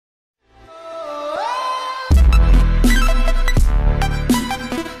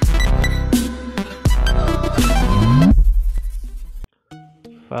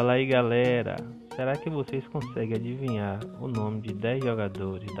Fala aí, galera, será que vocês conseguem adivinhar o nome de 10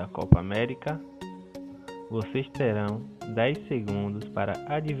 jogadores da Copa América? Vocês terão 10 segundos para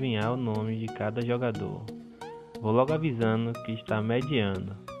adivinhar o nome de cada jogador. Vou logo avisando que está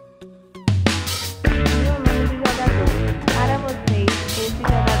mediando. O nome do jogador. Para vocês, esse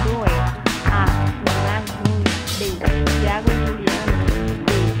jogador é A. Neymar Júnior, B. Thiago Juliano,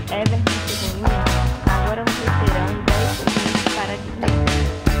 C. Everton Cebolinha. Agora vocês terão 10 segundos para adivinhar.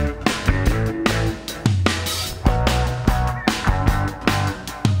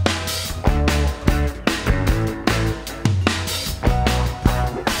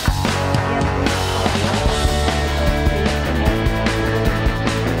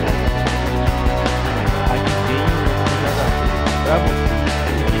 Pra você,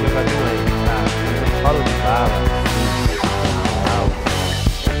 esse jogador é A. Paulo de Bala,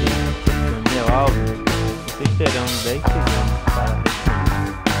 Daniel Alves. Vocês terão 10 segundos para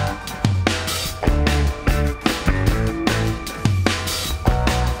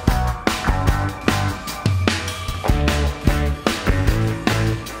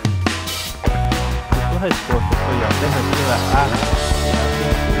responder. Se sua resposta foi a alternativa A,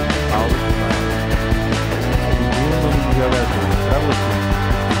 Paulo de Bala. Adivinhe o nome do jogador. Para você,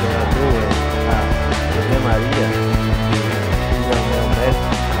 o jogador é A. José Maria, Daniel Messi,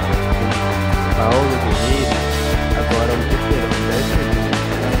 Paulo Guerreiro. Agora você terão 10 segundos.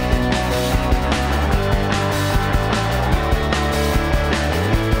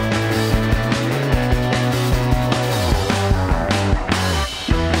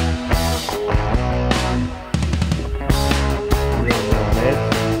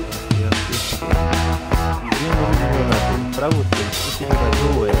 Para você, esse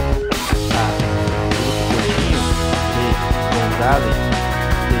jogador é A. Coutinho, B. Gonzalez,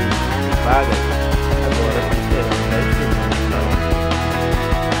 C. Vargas. Agora vocês terão 10 segundos.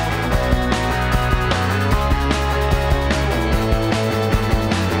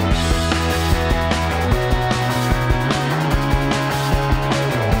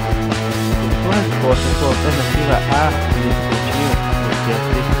 Se sua resposta for a alternativa A, Coutinho, você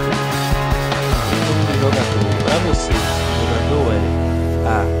acertou. O nome do jogador. Para você, o jogador é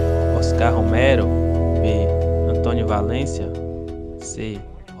A. Oscar Romero, B. Antônio Valência, C.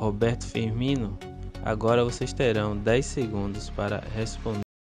 Roberto Firmino. Agora vocês terão 10 segundos para responder.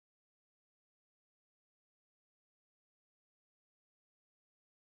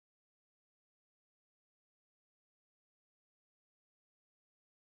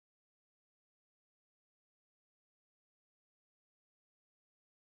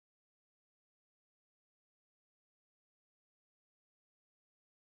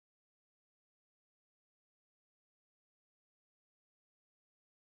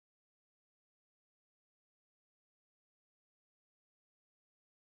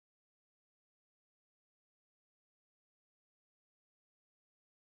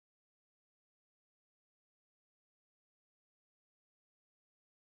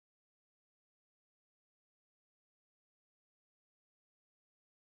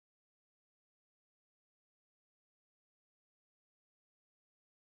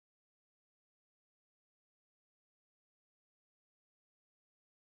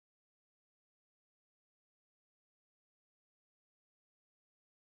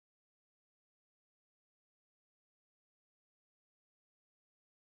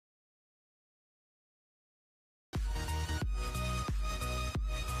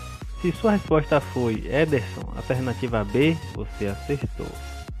 Se sua resposta foi Ederson, alternativa B, você acertou.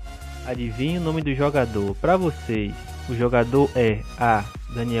 Adivinhe o nome do jogador. Para vocês, o jogador é A.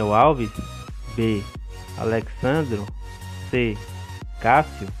 Daniel Alves, B. Alexandro, C.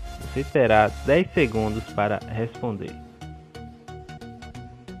 Cássio. Você terá 10 segundos para responder.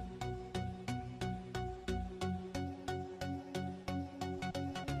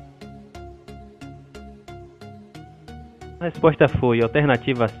 A resposta foi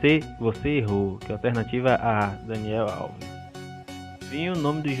alternativa C, você errou, que é a alternativa A, Daniel Alves. Vinha o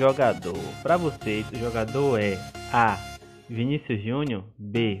nome do jogador. Para vocês, o jogador é A. Vinícius Júnior,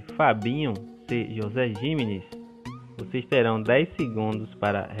 B. Fabinho, C. José Gimenez. Vocês terão 10 segundos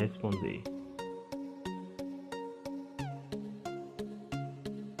para responder.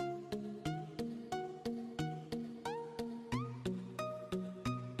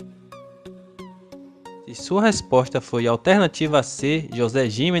 Se sua resposta foi a alternativa C, José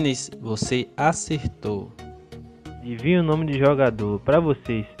Gimenez, você acertou. Adivinhe o nome do jogador. Para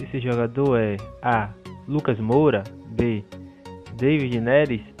vocês, esse jogador é A. Lucas Moura, B. David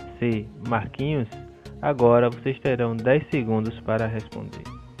Neres, C. Marquinhos. Agora vocês terão 10 segundos para responder.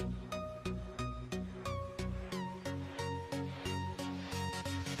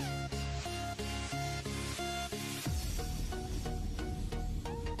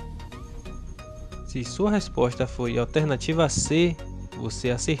 Se sua resposta foi alternativa C, você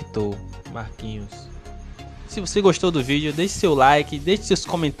acertou, Marquinhos. Se você gostou do vídeo, deixe seu like, deixe seus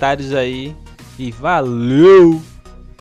comentários aí e valeu!